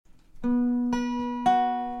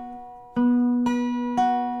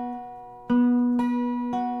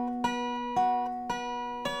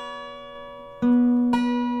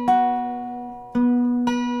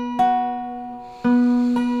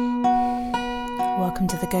welcome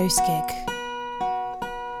to the Ghost Gig.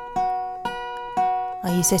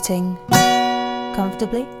 Are you sitting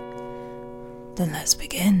comfortably? Then let's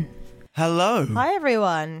begin. Hello. Hi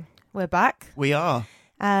everyone, we're back. We are.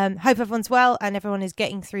 Hope everyone's well and everyone is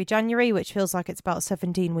getting through January, which feels like it's about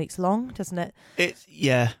 17 weeks long, doesn't it?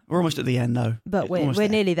 We're almost at the end though. But we're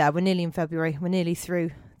nearly there. We're nearly in February. We're nearly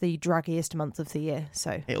through the draggiest month of the year.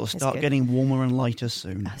 So it'll start getting warmer and lighter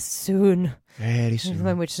soon. Soon. Very soon.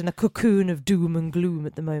 When we're just in a cocoon of doom and gloom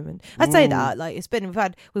at the moment. I'd say that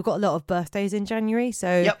we've got a lot of birthdays in January,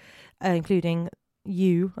 so including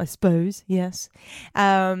you, I suppose. Yes.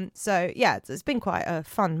 It's been quite a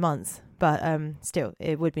fun month. But still,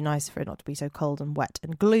 it would be nice for it not to be so cold and wet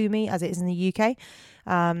and gloomy as it is in the UK.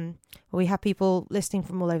 We have people listening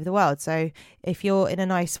from all over the world. So if you're in a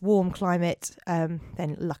nice warm climate,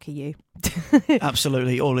 then lucky you.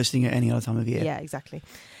 Absolutely. Or listening at any other time of year. Yeah, exactly.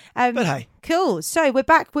 But hey. Cool. So we're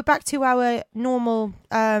back to our normal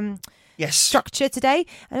structure today.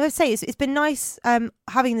 And I would say it's been nice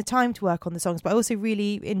having the time to work on the songs, but I also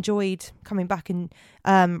really enjoyed coming back and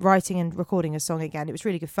writing and recording a song again. It was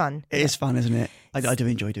really good fun. It is fun, isn't it? I do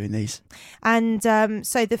enjoy doing these. And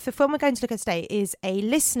so the film we're going to look at today is a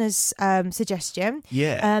listener's suggestion.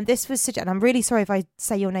 Yeah. This was and I'm really sorry if I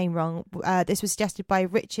say your name wrong. This was suggested by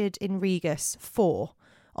Richard Enrigas 4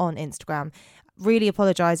 on Instagram. Really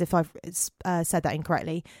apologise if I've said that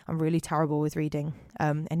incorrectly. I'm really terrible with reading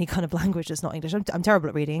any kind of language that's not English. I'm terrible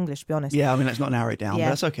at reading English, to be honest. Yeah, I mean, let's not narrow it down, but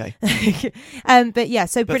that's okay.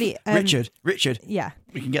 Richard. Yeah.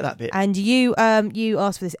 We can get that bit. And you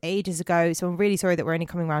asked for this ages ago, so I'm really sorry that we're only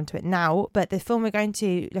coming around to it now. But the film we're going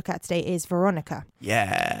to look at today is Veronica.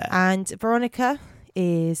 Yeah. And Veronica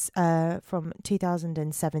is from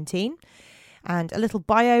 2017. And a little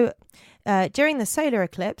bio. During the solar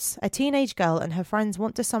eclipse, a teenage girl and her friends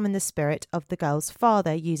want to summon the spirit of the girl's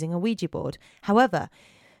father using a Ouija board. However,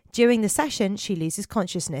 during the session, she loses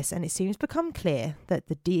consciousness and it seems become clear that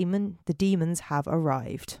the demons have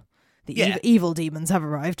arrived. Evil demons have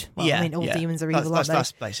arrived. Well, I mean, all demons are evil, aren't they?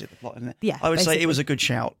 That's basically the plot, isn't it? Yeah, I would say it was a good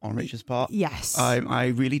shout on Richard's part. Yes. I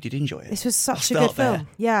really did enjoy it. This was such a good film.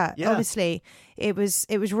 Yeah, honestly. It was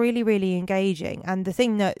really, really engaging. And the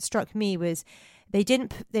thing that struck me was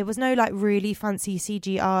there was no like really fancy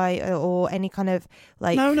CGI or any kind of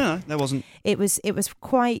like... No, there wasn't. It was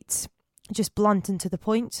quite just blunt and to the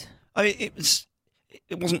point. I mean,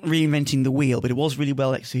 it wasn't reinventing the wheel, but it was really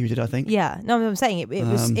well executed, I think. Yeah, no, I'm saying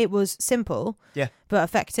it was simple, but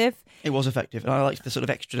effective. It was effective, and I liked the sort of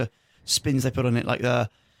extra spins they put on it, like the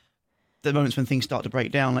moments when things start to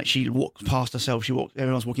break down. Like she walked past herself,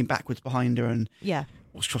 everyone's walking backwards behind her, and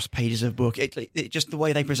walks across pages of book. It just the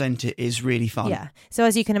way they present it is really fun. Yeah. So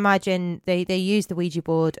as you can imagine, they use the Ouija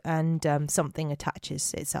board, and something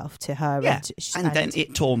attaches itself to her. Yeah. And then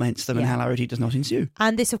it torments them, and hilarity does not ensue.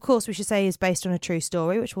 And this, of course, we should say, is based on a true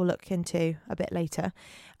story, which we'll look into a bit later.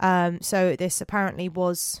 So this apparently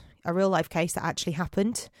was a real life case that actually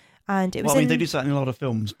happened, and it was. They do that in a lot of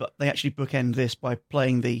films, but they actually bookend this by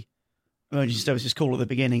playing the emergency services call at the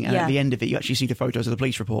beginning, and at the end of it you actually see the photos of the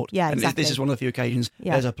police report. Yeah, and exactly. This is one of the few occasions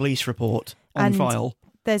there's a police report on file.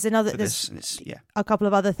 There's a couple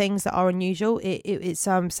of other things that are unusual. It's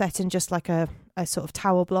set in just like a sort of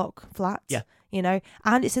tower block flat. Yeah. You know,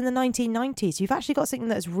 and it's in the 1990s. You've actually got something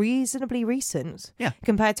that's reasonably recent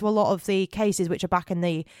compared to a lot of the cases which are back in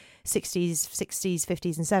the 60s,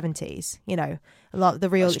 50s and 70s. You know, a lot of the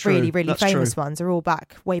really famous ones are all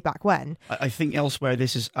way back when. I think elsewhere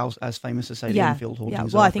this is as famous as, say, the Enfield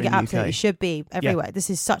hauntings. Well, I think it absolutely should be everywhere. Yeah. This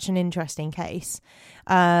is such an interesting case.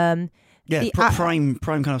 Prime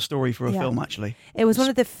kind of story for a film, actually. It was one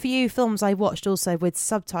of the few films I watched also with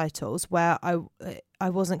subtitles where I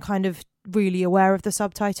wasn't kind of really aware of the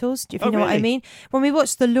subtitles, if you know what I mean. When we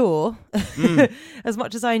watched The Law, as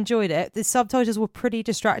much as I enjoyed it, the subtitles were pretty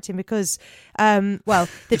distracting because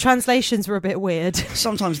the translations were a bit weird.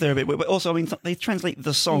 Sometimes they're a bit weird, but also, I mean, they translate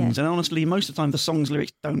the songs, and honestly most of the time the songs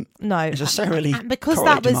lyrics don't necessarily because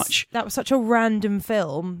that was such a random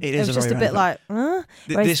film. It was just a bit like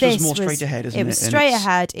this was more straight ahead, isn't it? It was straight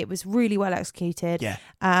ahead. It was really well executed.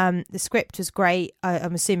 The script was great.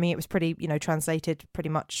 I'm assuming it was pretty translated pretty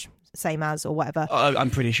much same as or whatever. I'm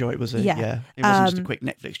pretty sure it was it wasn't just a quick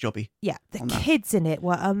Netflix jobby. Yeah, the kids in it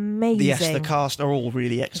were amazing. Yes, the cast are all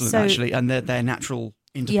really excellent actually, and their natural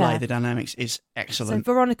interplay, the dynamics is excellent.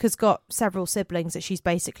 So Veronica's got several siblings that she's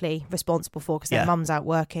basically responsible for because their mum's out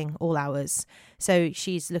working all hours. So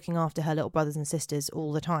she's looking after her little brothers and sisters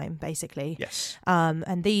all the time, basically. Yes.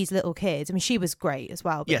 And these little kids, I mean, she was great as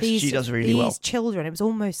well. But yes, she does really well. These children, it was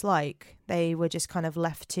almost like they were just kind of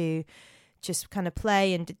left to just kind of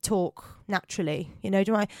play and talk naturally. You know,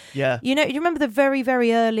 Yeah. You remember the very,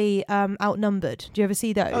 very early Outnumbered? Do you ever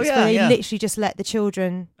see those? Oh, yeah, Where they yeah. literally just let the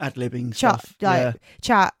children ad-libbing stuff.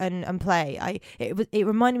 Chat and play. It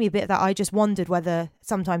reminded me a bit of that. I just wondered whether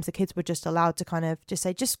sometimes the kids were just allowed to kind of just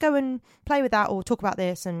say, just go and play with that or talk about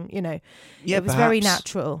this, and it was very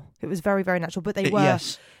natural. It was very, very natural. But they were.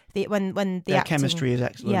 Yes. When the Their acting, chemistry is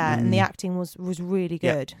excellent. yeah, and the acting was really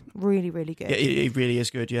good, really, really good. Yeah, it really is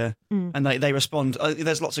good. Yeah, and they respond.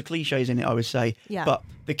 There's lots of cliches in it, I would say. Yeah. But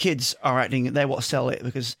the kids are acting. They're what sell it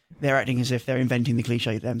because they're acting as if they're inventing the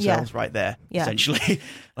cliche themselves right there. Yeah. Essentially,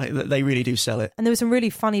 like they really do sell it. And there were some really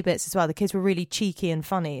funny bits as well. The kids were really cheeky and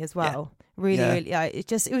funny as well. Really,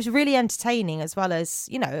 it was really entertaining as well as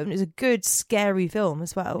it was a good scary film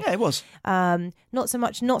as well. Yeah, it was. Not so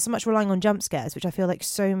much relying on jump scares, which I feel like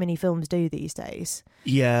so many films do these days.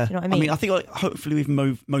 Yeah, you know what I mean? I think hopefully we've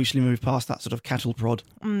mostly moved past that sort of cattle prod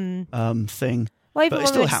thing. Well, even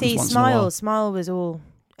when we see Smile was all.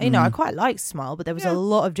 I quite liked Smile, but there was a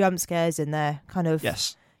lot of jump scares in there. Kind of.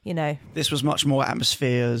 Yes. This was much more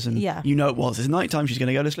atmospheres, and it was. It's nighttime. She's going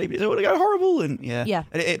to go to sleep. It's going to go horrible, and and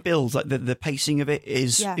it builds like the pacing of it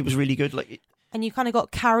is. Yeah. It was really good. And you kind of got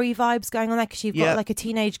Carrie vibes going on there because you've got like a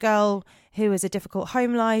teenage girl who has a difficult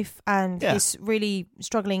home life and is really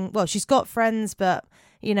struggling. Well, she's got friends, but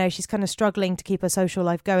she's kind of struggling to keep her social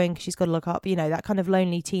life going. She's got to look up, that kind of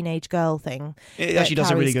lonely teenage girl thing. It actually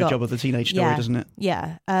does a really good job of the teenage story, doesn't it?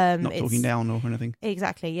 Yeah. Not talking down or anything.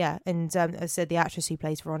 Exactly, yeah. And as I said, the actress who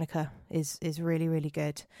plays Veronica is really, really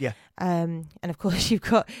good. Yeah. And of course, you've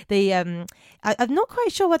got the... I'm not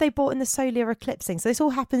quite sure where they brought in the solar eclipse thing. So this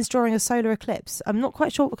all happens during a solar eclipse. I'm not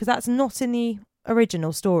quite sure because that's not in the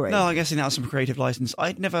original story. No, I guess that's some creative license.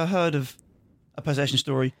 I'd never heard of a possession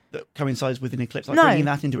story that coincides with an eclipse. Bringing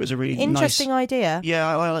that into it is a really interesting idea. Yeah,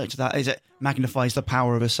 I liked that. Is it magnifies the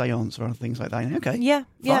power of a seance or things like that? Okay. Yeah,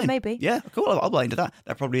 fine. Maybe. Yeah, cool. I'll buy into that.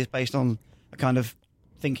 That probably is based on a kind of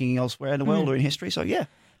thinking elsewhere in the world or in history. So yeah,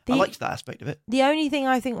 I liked that aspect of it. The only thing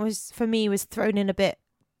I think was thrown in a bit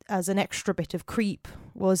as an extra bit of creep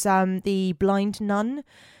was the blind nun.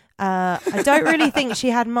 I don't really think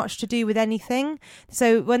she had much to do with anything.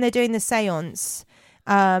 So when they're doing the seance.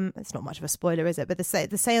 It's not much of a spoiler, is it? But the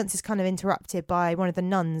seance is kind of interrupted by one of the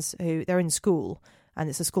nuns who they're in school, and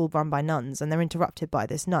it's a school run by nuns, and they're interrupted by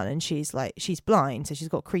this nun, and she's blind, so she's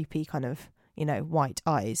got creepy kind of white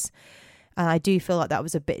eyes, and I do feel like that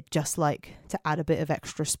was a bit just like to add a bit of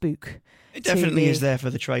extra spook. It definitely is there for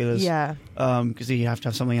the trailers, because you have to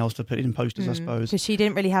have something else to put in posters, I suppose. Because she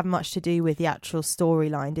didn't really have much to do with the actual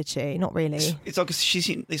storyline, did she? Not really. It's like they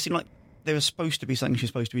seem like. There was supposed to be something she was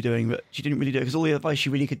supposed to be doing, but she didn't really do it because all the advice she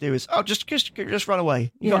really could do is, just run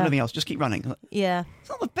away. You got nothing else. Just keep running. Yeah, it's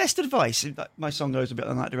not the best advice. My song goes a bit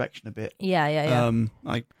in that direction a bit. Yeah.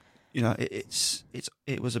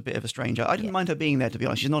 It was a bit of a stranger. I didn't mind her being there, to be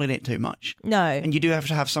honest. She's not in it too much. No, and you do have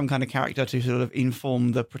to have some kind of character to sort of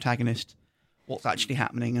inform the protagonist what's actually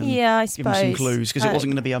happening and I give them some clues because it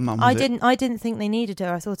wasn't going to be a mum. I didn't think they needed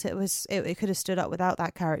her. I thought it could have stood up without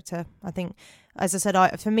that character. I think, as I said,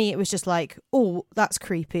 for me it was just like, oh, that's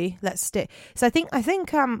creepy. Let's stick. So I think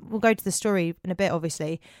we'll go to the story in a bit.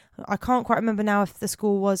 Obviously, I can't quite remember now if the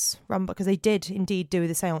school was run because they did indeed do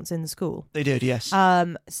the seance in the school. They did, yes.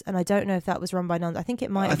 And I don't know if that was run by nuns. I think it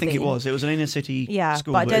might. I think it was. It was an inner city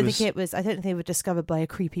school. But I don't think it was. I don't think they were discovered by a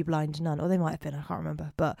creepy blind nun, or they might have been. I can't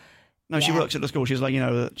remember, but. No, she works at the school. She's like,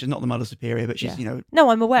 she's not the mother superior, but she's, No,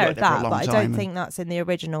 I'm aware of that, but I don't think that's in the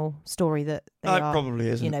original story that they are. It probably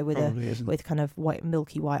isn't. With kind of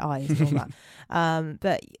milky white eyes and all that.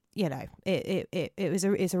 But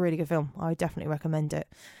it's a really good film. I would definitely recommend it.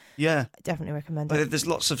 Yeah, definitely recommend it. There's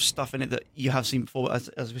lots of stuff in it that you have seen before.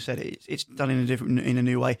 As we said, it's done in a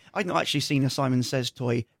new way. I'd not actually seen a Simon Says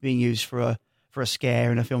toy being used for a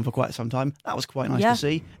scare in a film for quite some time. That was quite nice to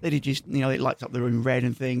see. They did just, they lights up the room red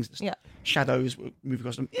and things. Shadows move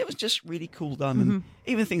across them. It was just really cool done. Mm-hmm. And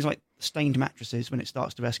even things like stained mattresses when it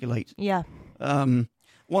starts to escalate. Yeah.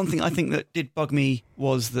 One thing I think that did bug me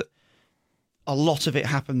was that a lot of it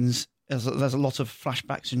happens, there's a lot of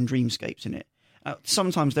flashbacks and dreamscapes in it.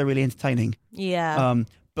 Sometimes they're really entertaining. Yeah.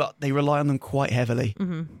 But they rely on them quite heavily.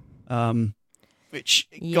 Mm-hmm. Which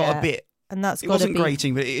got a bit... And it wasn't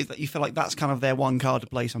grating, but you feel like that's kind of their one card to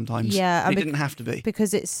play sometimes. Yeah, it didn't have to be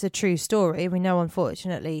because it's a true story. We know,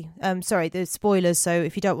 unfortunately. Sorry, there's spoilers. So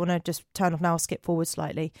if you don't want to just turn off now, skip forward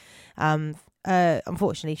slightly.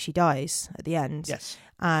 Unfortunately, she dies at the end. Yes,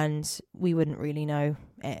 and we wouldn't really know,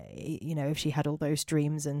 if she had all those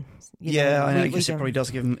dreams and. I know. I guess it probably does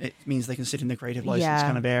give them. It means they can sit in the creative license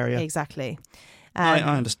kind of area. Exactly. I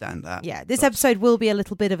understand that. Yeah, this episode will be a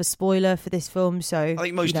little bit of a spoiler for this film, so I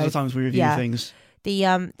think most of the times we review things.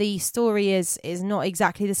 The story is not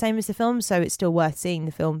exactly the same as the film, so it's still worth seeing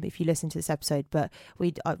the film if you listen to this episode. But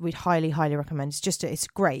we'd highly recommend. It's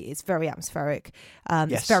great. It's very atmospheric.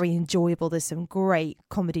 It's very enjoyable. There's some great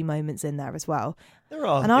comedy moments in there as well. There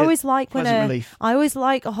are, and I always like I always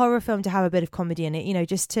like a horror film to have a bit of comedy in it. You know,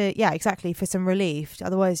 just to exactly for some relief.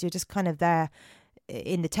 Otherwise, you're just kind of there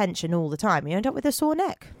in the tension all the time. You end up with a sore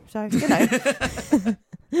neck. So you know.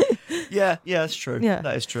 yeah, that's true. Yeah,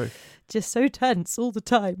 that is true. Just so tense all the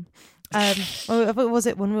time. What was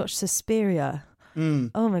it when we watched Suspiria?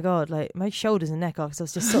 Oh my God, like my shoulders and neck off because I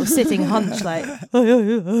was just sort of sitting hunched like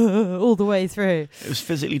all the way through. It was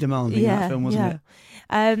physically demanding, that film, wasn't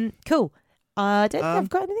it? Cool. I don't think I've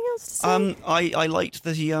got anything else to say. I liked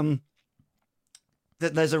that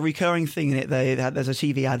there's a recurring thing in it. There's a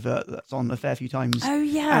TV advert that's on a fair few times. Oh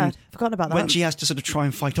yeah, I've forgotten about that. When she has to sort of try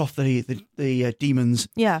and fight off the demons,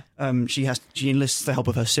 she enlists the help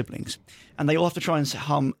of her siblings, and they all have to try and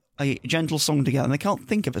hum a gentle song together, and they can't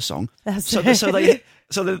think of a song. So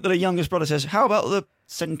the youngest brother says, "How about the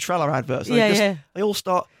Centrella advert?" So they all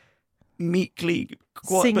start meekly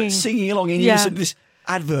singing along in unison this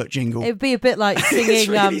advert jingle. It'd be a bit like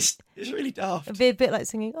singing. It's really daft. It'd be a bit like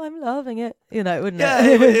singing "I'm loving it," wouldn't it? Yeah,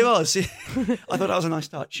 it was. I thought that was a nice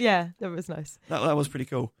touch. Yeah, that was nice. That was pretty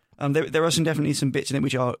cool. There are definitely some bits in it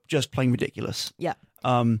which are just plain ridiculous. Yeah.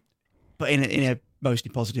 But in a mostly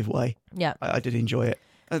positive way. Yeah. I did enjoy it.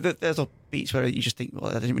 There's beats where you just think, well,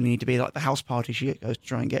 that didn't really need to be, like the house party she goes to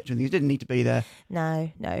try and get to, and things didn't need to be there. No.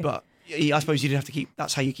 But I suppose you did have to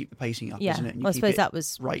that's how you keep the pacing up, isn't it? Well, I suppose that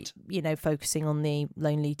was right. Focusing on the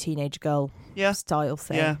lonely teenage girl style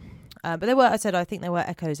thing. Yeah. But I think there were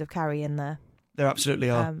echoes of Carrie in there. There absolutely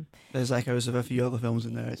are. There's echoes of a few other films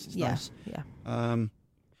in there. It's nice. Yeah.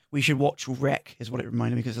 We should watch Wreck, is what it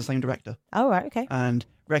reminded me, because it's the same director. Oh, right, okay. And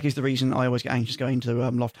Wreck is the reason I always get anxious going to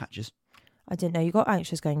Loft Hatches. I didn't know you got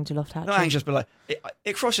anxious going to Loft Hatches. Not anxious, but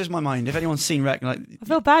it crosses my mind. If anyone's seen Wreck, I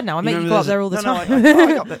feel bad now. I make you go up there all the time.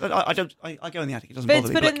 I go in the attic. It doesn't bother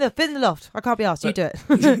me. Put it in the loft. I can't be asked. You do it.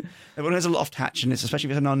 When there's a loft hatch, and especially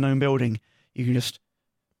if it's an unknown building, you don't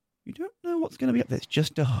know what's going to be up there. It's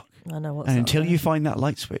just dark. I know what's and up until there. You find that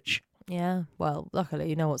light switch. Yeah, well, luckily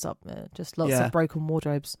you know what's up there. Just lots of broken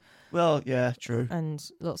wardrobes. Well, yeah, true. And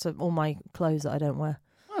lots of all my clothes that I don't wear.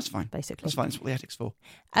 Oh, that's fine. Basically. That's fine. That's what the attic's for.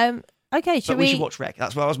 Okay, we should watch Wreck.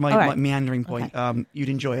 That was my meandering point. Okay. You'd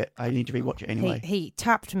enjoy it. I need to rewatch it anyway. He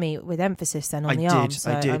tapped me with emphasis then on the arm.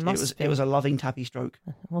 I did. It was a loving tappy stroke.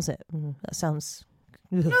 Was it? That sounds...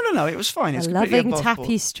 No. It was fine. It's a loving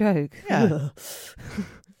tappy stroke. Yeah.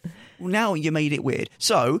 Well, now you made it weird.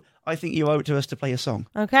 So I think you owe it to us to play a song.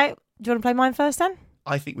 Okay. Do you want to play mine first then?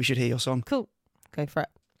 I think we should hear your song. Cool. Go for it.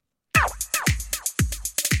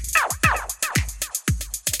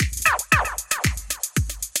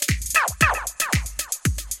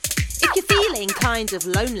 If you're feeling kind of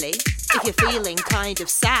lonely, if you're feeling kind of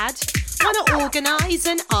sad, why not organise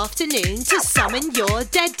an afternoon to summon your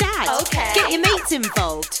dead dad? Okay. Get your mates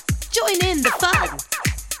involved. Join in the fun.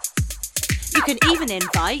 You can even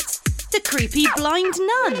invite the creepy blind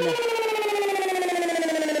nun.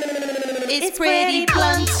 It's pretty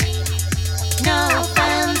blunt, no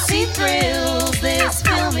fancy thrills. This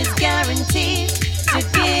film is guaranteed to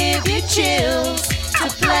give you chills, to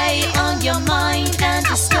play on your mind and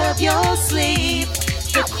disturb your sleep.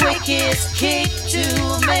 The quickest kick to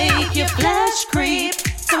make your flesh creep.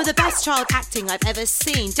 Some of the best child acting I've ever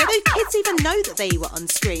seen. Don't those kids even know that they were on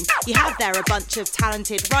screen? You have there a bunch of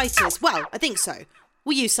talented writers. Well, I think so.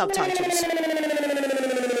 We use subtitles.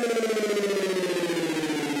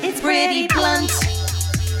 It's pretty blunt,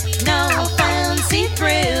 no fancy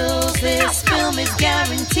thrills. This film is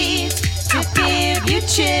guaranteed to give you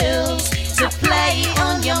chills, to play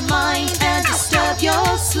on your mind and disturb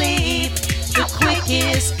your sleep. The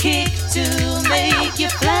quickest kick to make your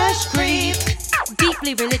flesh creep.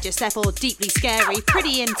 Deeply religious, therefore deeply scary.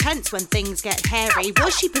 Pretty intense when things get hairy.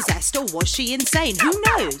 Was she possessed or was she insane? Who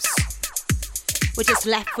knows? We're just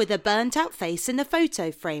left with a burnt out face in a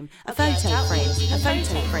photo frame. A photo frame, a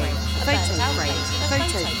photo frame, a photo frame, a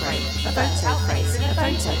photo frame, a photo frame, a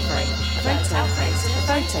photo frame, a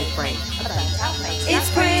photo frame, a photo frame.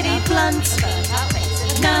 It's pretty blunt,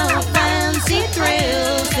 no fancy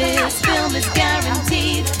thrills. This film is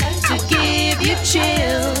guaranteed to give you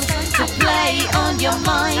chills, to play on your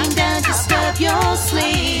mind and disturb your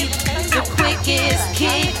sleep. The quickest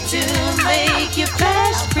kick to make your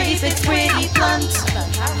flesh creep. It's pretty blunt,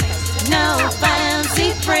 no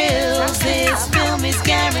fancy thrills. This film is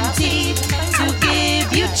guaranteed to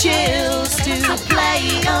give you chills, to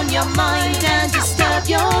play on your your mind and disturb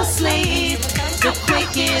your sleep. The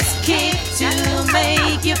quickest kick to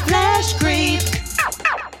make your flesh creep.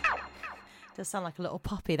 Does sound like a little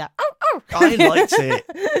puppy, that. I liked it.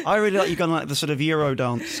 I really like you going like the sort of Euro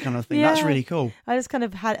dance kind of thing. Yeah. That's really cool. I just kind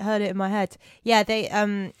of heard it in my head. Yeah,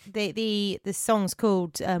 the song's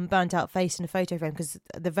called "Burnt Out Face in a Photo Frame" because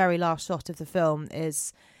the very last shot of the film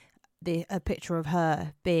is a picture of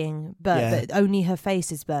her being burnt, but only her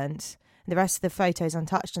face is burnt. The rest of the photo is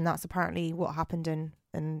untouched, and that's apparently what happened in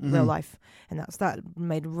real life, and that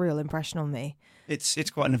made a real impression on me.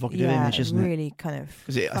 It's quite an evocative image, isn't it? Really kind of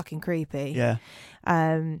fucking creepy. Yeah.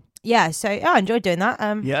 So I enjoyed doing that.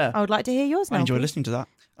 Yeah. I would like to hear yours now. I enjoyed listening to that.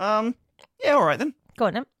 Yeah, all right then. Go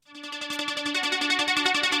on then.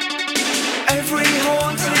 Every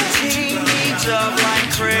haunted teen needs a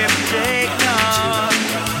blank cryptic note.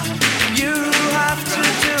 You have to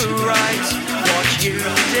do right what you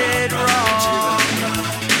did wrong.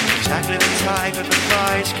 Exactly the type of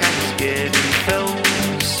advice Cat give in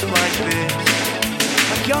films like this.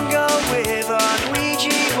 A young girl with an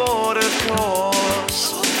Ouija board, of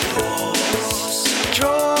course,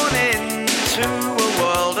 drawn into a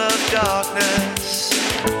world of darkness.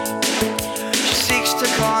 She seeks to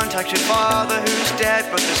contact her father who's dead,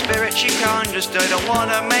 but the spirit she conjures don't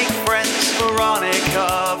want to make friends.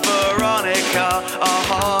 Veronica, a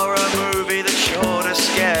horror movie that's sure to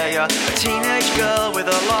scare ya. A teenage girl with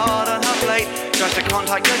a lot on her plate tries to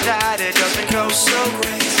contact her dad, it doesn't go so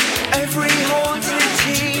great. Every haunted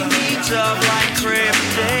teen needs a blank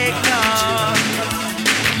cryptic note.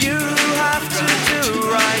 You have to do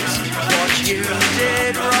right what you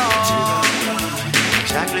did wrong.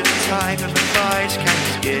 Exactly the type of advice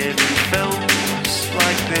Cats give in films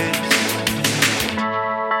like this.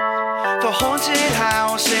 The haunted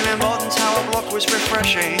house in a modern tower block was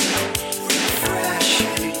refreshing.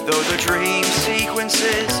 Though the dream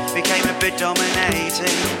sequences became a bit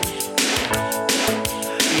dominating.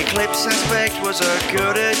 The eclipse aspect was a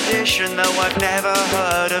good addition, though I've never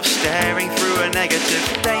heard of staring through a negative.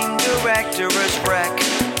 Same director as Wreck,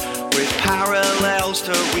 with parallels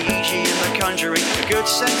to Ouija and The Conjuring. A good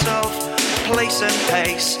sense of place and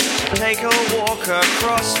pace, so take a walk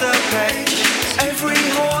across the page. Every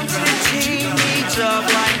haunted teen needs a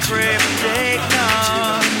blank cryptic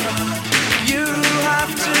note. You have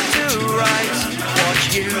to do right what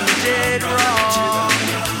you did wrong.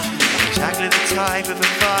 Exactly the type of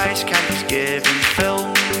advice Cats give in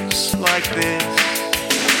films like this.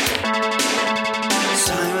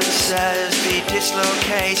 Simon says the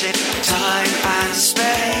dislocated time and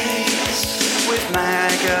space with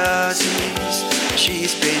magazines.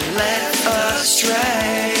 She's been led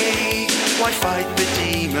astray. Why fight the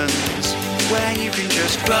demons when you can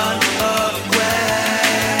just run away?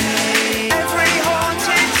 Every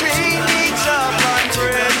haunted teen needs a blank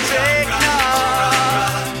cryptic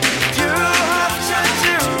note. You have to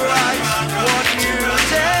do right what you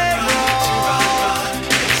did wrong.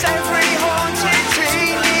 Every haunted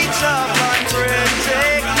teen needs a blank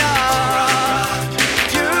cryptic note.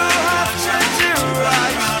 You have to do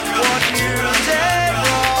right what you did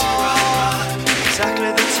wrong. Exactly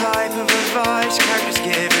the type of advice characters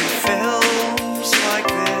give in films like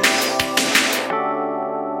this.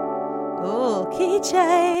 Oh, key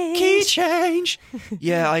change. Key change.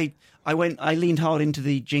 Yeah, I leaned hard into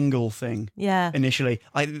the jingle thing. Yeah. Initially,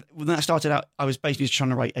 when that started out, I was basically just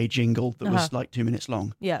trying to write a jingle that was like 2 minutes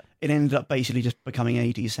long. Yeah. It ended up basically just becoming an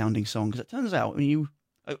 80s sounding song, because it turns out when you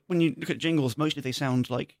look at jingles, mostly they sound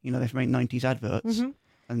like, they're from 90s adverts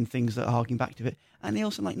and things that are harking back to it, and they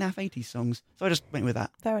also like naff 80s songs. So I just went with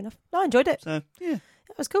that. Fair enough. No, I enjoyed it. So yeah,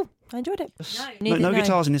 that was cool. I enjoyed it. No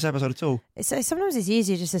guitars in this episode at all. Sometimes it's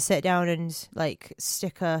easier just to sit down and like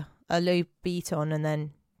stick a low beat on and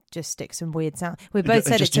then just stick some weird sound. We both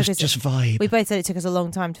said it took us just vibe. We both said it took us a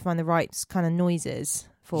long time to find the right kind of noises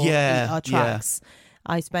for our tracks. Yeah.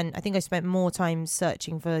 I think I spent more time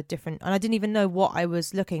searching for different, and I didn't even know what I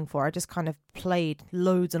was looking for. I just kind of played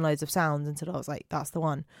loads and loads of sounds until I was like, "That's the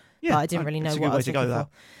one." Yeah, but I didn't really know what I was looking for.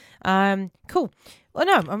 That. Cool. Well,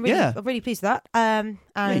 no, I'm really pleased with that. And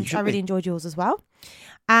I really enjoyed yours as well.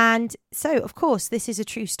 And so, of course, this is a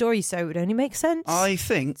true story, so it would only make sense. I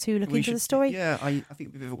think to look into the story. Yeah, I think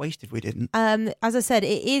it'd be a bit wasted if we didn't. As I said,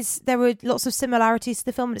 there were lots of similarities to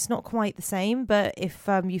the film, but it's not quite the same. But if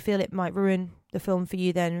you feel it might ruin the film for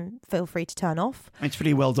you, then feel free to turn off. It's a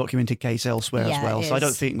pretty well documented case elsewhere as well, so I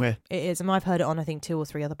don't think It is, and I've heard it on I think 2 or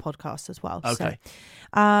 3 other podcasts as well. Okay,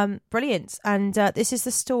 so, brilliant. And this is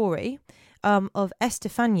the story of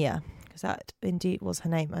Estefania, because that indeed was her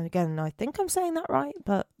name. And again, I think I'm saying that right,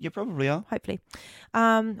 but you probably are. Hopefully,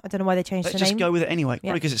 I don't know why they changed Let's the name. just go with it anyway.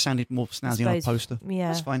 Yeah. Probably because it sounded more snazzy on a poster. Yeah,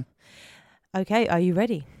 that's fine. Okay, are you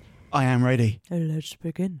ready? I am ready. Let's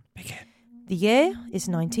begin. The year is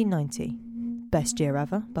 1990. Best year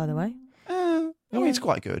ever, by the way. I mean, it's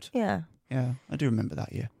quite good. Yeah. Yeah, I do remember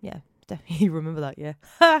that year. Yeah, definitely remember that year.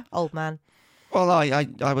 Old man. Well,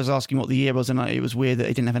 I was asking what the year was, and it was weird that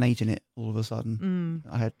it didn't have an 8 in it all of a sudden.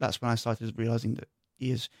 That's when I started realising that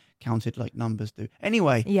years counted like numbers do.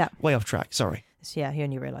 Anyway, way off track, sorry. Yeah, he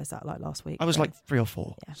only realised that like last week. I was like 3 or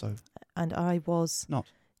 4. Yeah. So. And I was not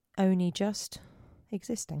only just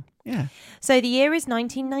existing. Yeah. So the year is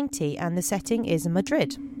 1990 and the setting is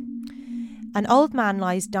Madrid. An old man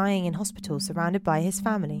lies dying in hospital surrounded by his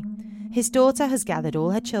family. His daughter has gathered all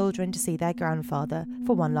her children to see their grandfather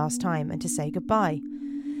for one last time and to say goodbye.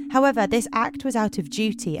 However, this act was out of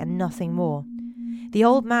duty and nothing more. The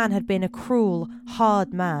old man had been a cruel,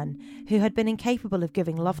 hard man who had been incapable of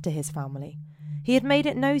giving love to his family. He had made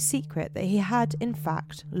it no secret that he had, in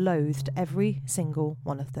fact, loathed every single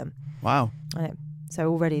one of them. Wow. I know. So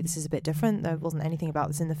already this is a bit different. There wasn't anything about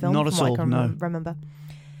this in the film. Not at all, no. Remember.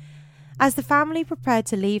 As the family prepared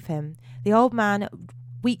to leave him, the old man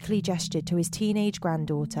weakly gestured to his teenage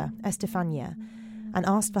granddaughter, Estefania, and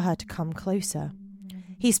asked for her to come closer.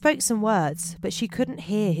 He spoke some words, but she couldn't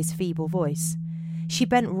hear his feeble voice. She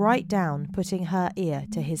bent right down, putting her ear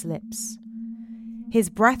to his lips.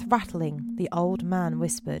 His breath rattling, the old man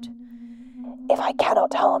whispered, "If I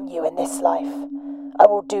cannot harm you in this life, I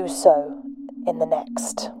will do so in the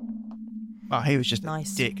next." Well, he was just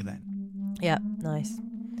nice. A dick then. Yeah, nice.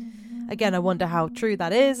 Again, I wonder how true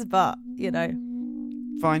that is, but, you know.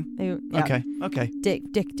 Fine. Yeah. Okay.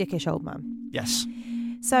 Dickish old man. Yes.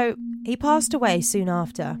 So, he passed away soon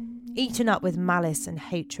after, eaten up with malice and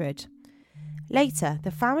hatred. Later,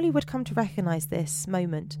 the family would come to recognise this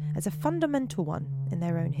moment as a fundamental one in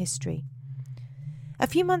their own history. A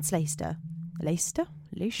few months later, A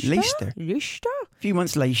few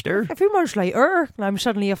months later, I'm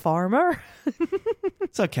suddenly a farmer.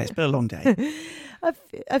 It's okay, it's been a long day.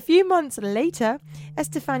 A few months later,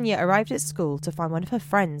 Estefania arrived at school to find one of her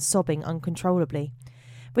friends sobbing uncontrollably.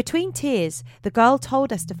 Between tears, the girl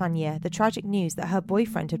told Estefania the tragic news that her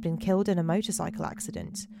boyfriend had been killed in a motorcycle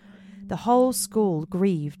accident. The whole school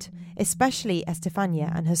grieved, especially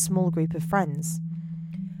Estefania and her small group of friends.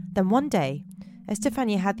 Then one day,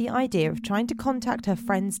 Estefania had the idea of trying to contact her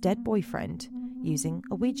friend's dead boyfriend using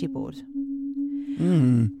a Ouija board.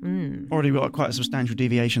 Already got quite a substantial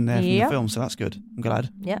deviation there from the film, so that's good. I'm glad.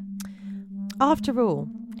 Yeah. After all,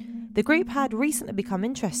 the group had recently become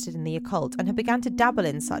interested in the occult and had begun to dabble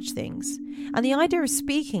in such things, and the idea of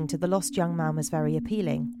speaking to the lost young man was very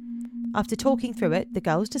appealing. After talking through it, the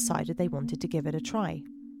girls decided they wanted to give it a try.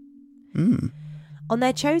 On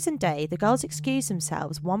their chosen day, the girls excused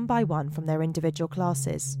themselves one by one from their individual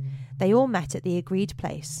classes. They all met at the agreed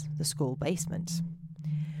place, the school basement.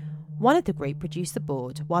 One of the group produced the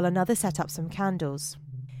board, while another set up some candles.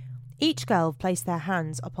 Each girl placed their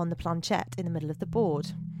hands upon the planchette in the middle of the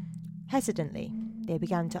board. Hesitantly, they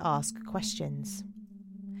began to ask questions.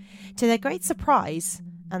 To their great surprise,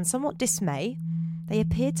 and somewhat dismay, they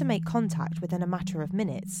appeared to make contact within a matter of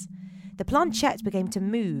minutes. The planchette began to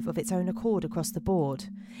move of its own accord across the board.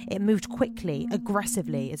 It moved quickly,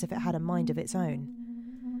 aggressively, as if it had a mind of its own.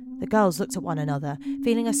 The girls looked at one another,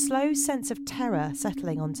 feeling a slow sense of terror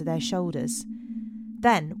settling onto their shoulders.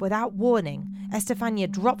 Then, without warning, Estefania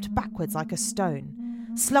dropped backwards like a stone.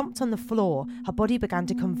 Slumped on the floor, her body began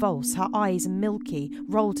to convulse, her eyes milky,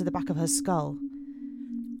 rolled to the back of her skull.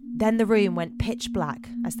 Then the room went pitch black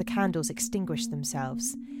as the candles extinguished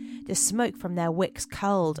themselves. The smoke from their wicks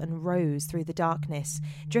curled and rose through the darkness,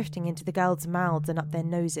 drifting into the girls' mouths and up their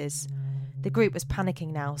noses. The group was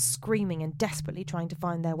panicking now, screaming and desperately trying to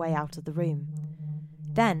find their way out of the room.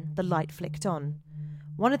 Then the light flicked on.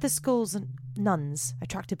 One of the school's nuns,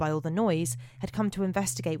 attracted by all the noise, had come to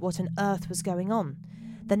investigate what on earth was going on.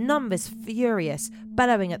 The nun was furious,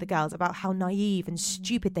 bellowing at the girls about how naive and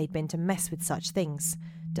stupid they'd been to mess with such things.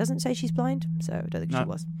 Doesn't say she's blind, so I don't think she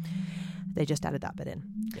was. They just added that bit in.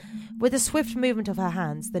 Yeah. With a swift movement of her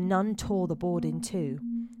hands, the nun tore the board in two.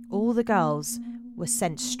 All the girls were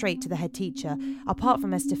sent straight to the head teacher, apart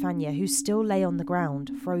from Estefania, who still lay on the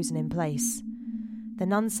ground, frozen in place. The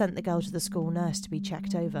nun sent the girl to the school nurse to be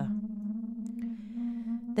checked over.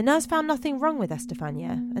 The nurse found nothing wrong with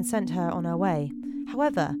Estefania and sent her on her way.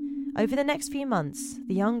 However, over the next few months,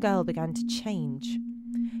 the young girl began to change.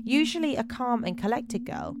 Usually a calm and collected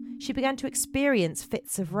girl, she began to experience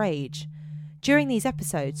fits of rage. During these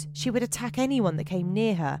episodes, she would attack anyone that came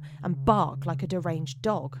near her and bark like a deranged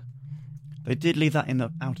dog. They did leave that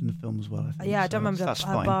out in the film as well, I think. Yeah, I don't remember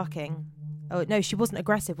her barking. Oh, no, she wasn't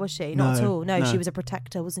aggressive, was she? Not at all. No, she was a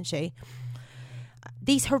protector, wasn't she?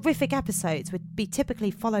 These horrific episodes would be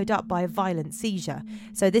typically followed up by a violent seizure.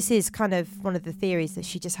 So this is kind of one of the theories that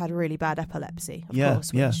she just had really bad epilepsy, of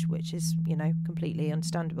course, which is, completely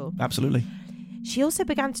understandable. Absolutely. She also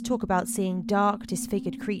began to talk about seeing dark,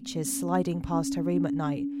 disfigured creatures sliding past her room at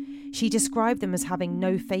night. She described them as having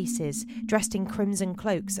no faces, dressed in crimson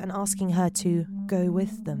cloaks, and asking her to go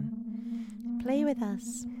with them. Play with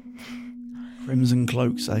us. Crimson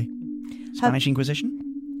cloaks, eh? Spanish Inquisition?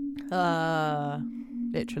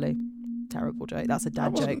 Literally. Terrible joke. That's a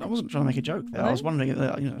dad joke. I wasn't trying to make a joke there. I was wondering,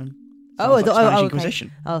 Spanish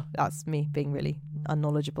Inquisition. Oh, that's me being really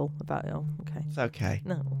unknowledgeable about it. Oh, okay. It's okay.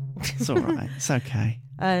 No. It's all right. It's okay.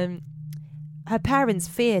 Her parents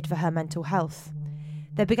feared for her mental health.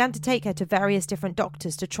 They began to take her to various different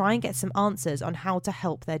doctors to try and get some answers on how to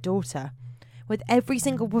help their daughter. With every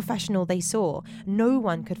single professional they saw, no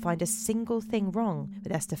one could find a single thing wrong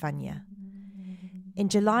with Estefania. In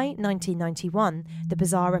July 1991, the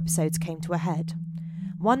bizarre episodes came to a head.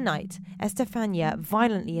 One night, Estefania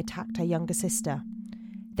violently attacked her younger sister.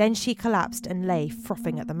 Then she collapsed and lay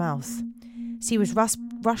frothing at the mouth. She was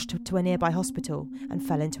rushed to a nearby hospital and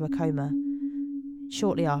fell into a coma.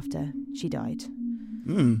 Shortly after, she died.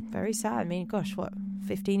 Very sad. I mean, gosh, what,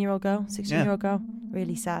 15-year-old girl, 16-year-old girl?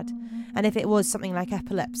 Really sad. And if it was something like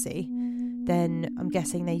epilepsy, then I'm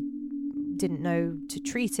guessing they didn't know to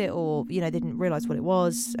treat it, or they didn't realise what it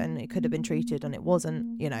was, and it could have been treated and it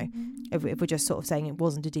wasn't. If we're just sort of saying it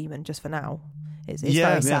wasn't a demon just for now, it's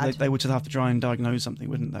very sad. They would have to try and diagnose something,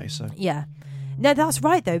 wouldn't they? So no, that's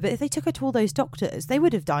right though. But if they took her to all those doctors, they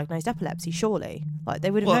would have diagnosed epilepsy, surely. Like they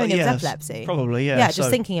would have known it was epilepsy. Probably, yeah. Yeah, just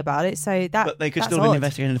thinking about it. So but they could still be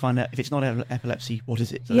investigating to find out if it's not epilepsy, what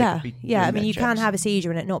is it? So I mean, you can have a seizure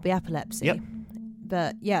and it not be epilepsy. Yep.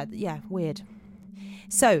 But weird.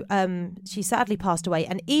 So she sadly passed away,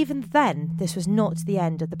 and even then, this was not the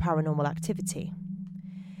end of the paranormal activity.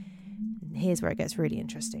 Here's where it gets really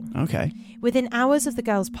interesting. Okay. Within hours of the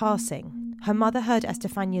girl's passing, her mother heard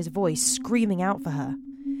Estefania's voice screaming out for her.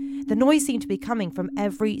 The noise seemed to be coming from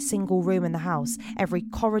every single room in the house, every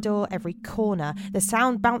corridor, every corner, the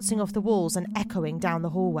sound bouncing off the walls and echoing down the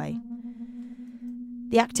hallway.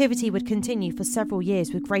 The activity would continue for several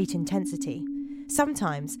years with great intensity.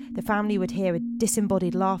 Sometimes the family would hear a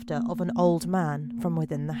disembodied laughter of an old man from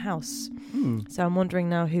within the house. So I'm wondering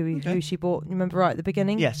now who she brought. Remember right at the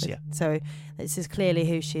beginning? Yes, yeah. So this is clearly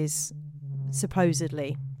who she's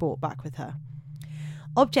supposedly brought back with her.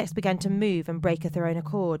 Objects began to move and break of their own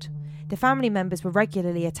accord. The family members were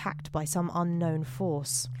regularly attacked by some unknown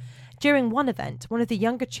force. During one event, one of the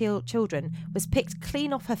younger children was picked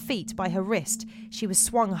clean off her feet by her wrist. She was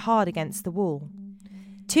swung hard against the wall.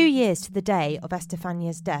 2 years to the day of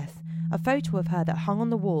Estefania's death, a photo of her that hung on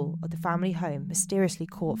the wall of the family home mysteriously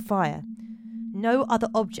caught fire. No other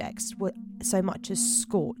objects were so much as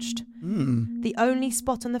scorched. The only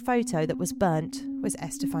spot on the photo that was burnt was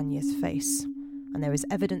Estefania's face. And there is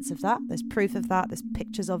evidence of that. There's proof of that. There's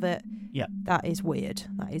pictures of it. Yeah. That is weird.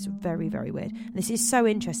 That is very, very weird. And this is so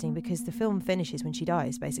interesting because the film finishes when she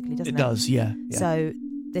dies, basically, doesn't it? It does, yeah. So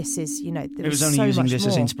this is, there it was is only so using much this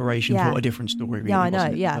more. as inspiration for a different story, really. Yeah, I know,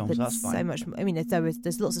 wasn't it, yeah. the film, so that's fine. So much. I mean,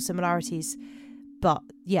 there's lots of similarities, but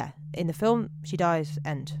in the film, she dies,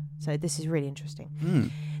 end. So this is really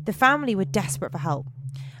interesting. The family were desperate for help.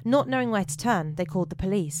 Not knowing where to turn, they called the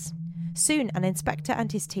police. Soon, an inspector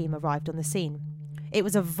and his team arrived on the scene. It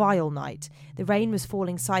was a vile night. The rain was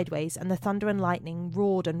falling sideways and the thunder and lightning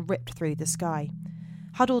roared and ripped through the sky.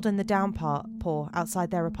 Huddled in the downpour outside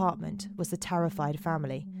their apartment was the terrified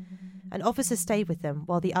family. An officer stayed with them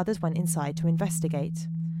while the others went inside to investigate.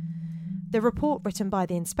 The report written by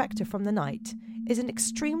the inspector from the night is an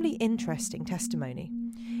extremely interesting testimony.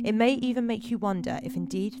 It may even make you wonder if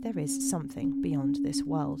indeed there is something beyond this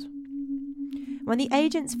world. When the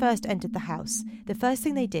agents first entered the house, the first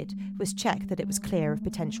thing they did was check that it was clear of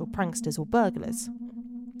potential pranksters or burglars.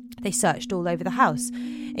 They searched all over the house,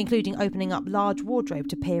 including opening up large wardrobe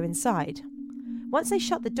to peer inside. Once they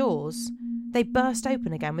shut the doors, they burst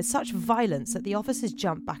open again with such violence that the officers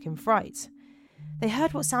jumped back in fright. They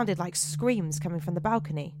heard what sounded like screams coming from the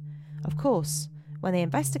balcony. Of course, when they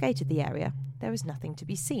investigated the area, there was nothing to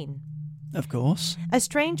be seen. Of course. A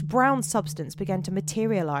strange brown substance began to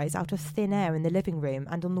materialise out of thin air in the living room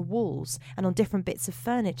and on the walls and on different bits of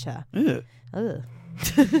furniture. Ugh.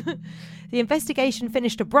 The investigation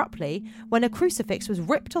finished abruptly when a crucifix was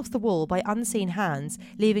ripped off the wall by unseen hands,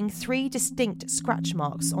 leaving 3 distinct scratch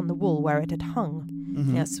marks on the wall where it had hung.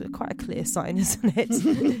 Yes, quite a clear sign, isn't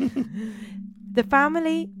it? The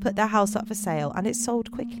family put their house up for sale and it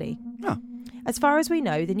sold quickly. Oh. As far as we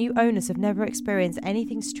know, the new owners have never experienced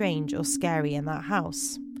anything strange or scary in that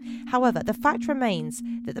house. However, the fact remains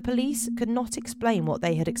that the police could not explain what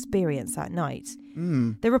they had experienced that night.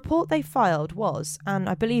 The report they filed was, and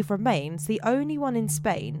I believe remains, the only one in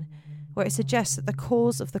Spain where it suggests that the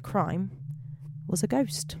cause of the crime was a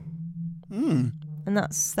ghost. And that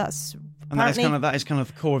is kind of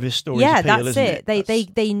the core of his story. Yeah, appeal, that's isn't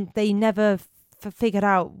it. They never figured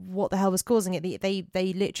out what the hell was causing it.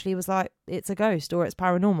 They literally was like, it's a ghost or it's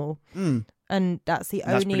paranormal. And that's the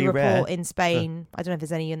only report in Spain. I don't know if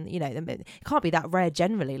there's any, it can't be that rare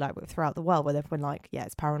generally, like throughout the world, where they've been like, yeah,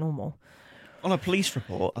 it's paranormal. On a police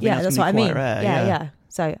report, I think that's what I mean. Rare, yeah.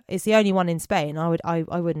 So it's the only one in Spain. I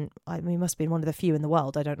wouldn't. I mean, it must have been one of the few in the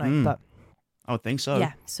world. I don't know, but I would think so.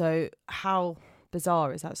 Yeah. So how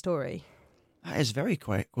bizarre is that story? That is very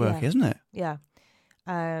quick work, isn't it? Yeah.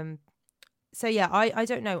 So yeah, I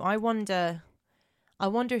don't know. I wonder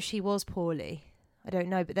if she was poorly. I don't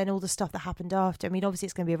know, but then all the stuff that happened after. I mean, obviously,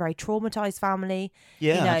 it's going to be a very traumatized family.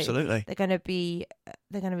 Yeah, absolutely. They're going to be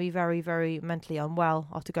very, very mentally unwell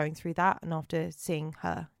after going through that and after seeing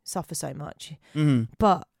her suffer so much.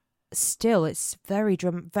 But still, it's very,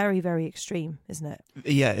 very, very extreme, isn't it?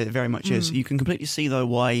 Yeah, it very much is. You can completely see though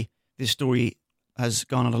why this story has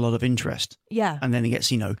garnered a lot of interest. Yeah, and then it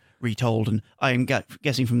gets retold, and I am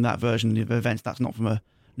guessing from that version of events that's not from a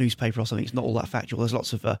newspaper or something. It's not all that factual. There's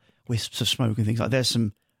lots of wisps of smoke and things like. There's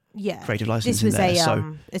some creative license in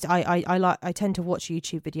there. I tend to watch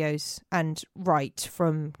YouTube videos and write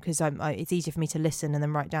from because it's easier for me to listen and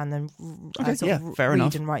then write down than fair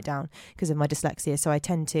enough. And write down because of my dyslexia. So I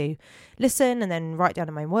tend to listen and then write down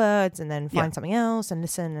in my own words and then find something else and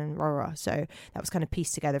listen and rah. So that was kind of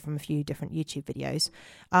pieced together from a few different YouTube videos.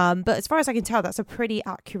 But as far as I can tell, that's a pretty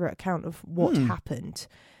accurate account of what happened.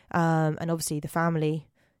 And obviously the family,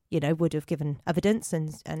 would have given evidence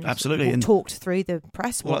and absolutely and talked through the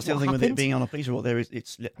press. Well, that's the other thing with it being on a police report.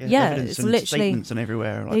 It's evidence it's and literally statements and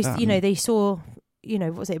everywhere like that. They saw,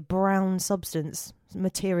 what was it, brown substance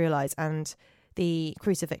materialize and the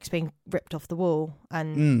crucifix being ripped off the wall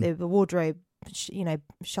and the wardrobe,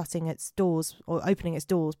 shutting its doors or opening its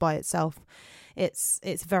doors by itself. It's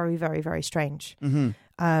very, very, very strange. And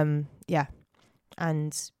I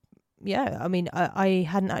mean, I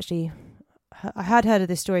hadn't actually. I had heard of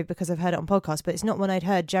this story because I've heard it on podcasts, but it's not one I'd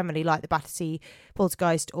heard generally, like the Battersea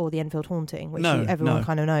Poltergeist or the Enfield Haunting, which everyone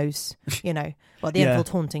kind of knows, Well, the Enfield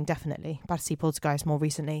Haunting, definitely. Battersea Poltergeist more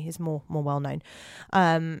recently is more well known.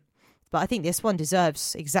 But I think this one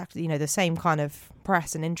deserves exactly, the same kind of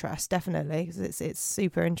press and interest, definitely. It's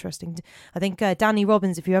super interesting. I think Danny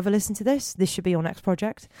Robbins, if you ever listen to this should be your next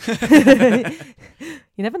project. You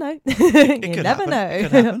never know. You never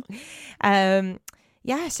know.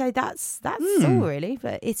 Yeah, so that's all really,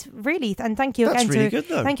 but it's really and thank you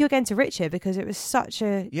again to Richard because it was such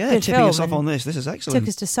a good tipping film us off on this. This is excellent. Took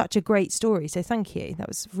us to such a great story, so thank you. That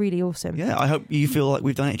was really awesome. Yeah, I hope you feel like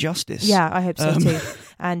we've done it justice. Yeah, I hope so too.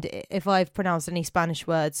 And if I've pronounced any Spanish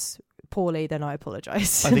words poorly, then I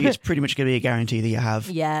apologise. I think it's pretty much going to be a guarantee that you have.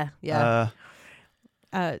 Yeah.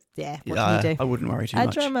 What can you do? I wouldn't worry too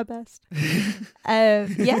much. I try my best.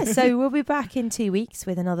 So we'll be back in 2 weeks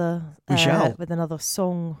with another. With another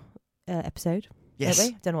song episode. Yes.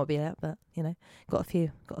 Maybe. Don't know what it'll be yet, but got a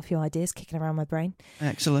few ideas kicking around my brain.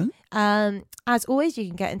 Excellent. As always, you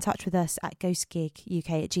can get in touch with us at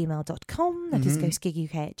ghostgiguk@gmail.com. That is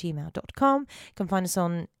ghostgiguk@gmail.com. You can find us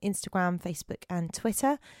on Instagram, Facebook, and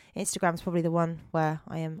Twitter. Instagram's probably the one where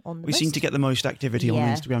I am on the We most. seem to get the most activity on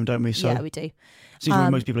Instagram, don't we? So yeah, we do. Seems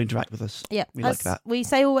where most people interact with us. Yeah, we like that. We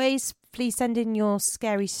say always, please send in your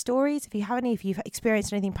scary stories. If you have any, if you've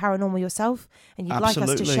experienced anything paranormal yourself and you'd like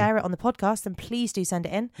us to share it on the podcast, then please do send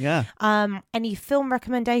it in. Yeah. Any film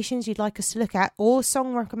recommendations you'd like us to look at or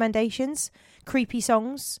song recommendations, creepy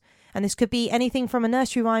songs. And this could be anything from a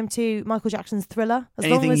nursery rhyme to Michael Jackson's Thriller.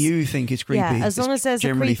 Anything you think is creepy. Yeah, as long as there's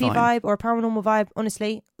a creepy vibe or a paranormal vibe,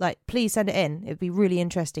 honestly, please send it in. It'd be really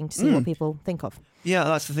interesting to see what people think of. Yeah,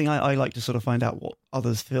 that's the thing. I like to sort of find out what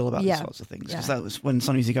others feel about these sorts of things. Because that was when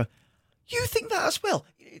sometimes you go, you think that as well?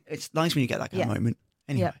 It's nice when you get that kind of moment.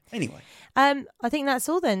 Anyway. I think that's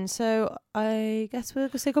all then. So I guess we'll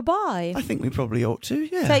say goodbye. I think we probably ought to,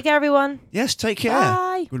 yeah. Take care, everyone. Yes, take care.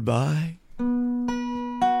 Bye. Goodbye.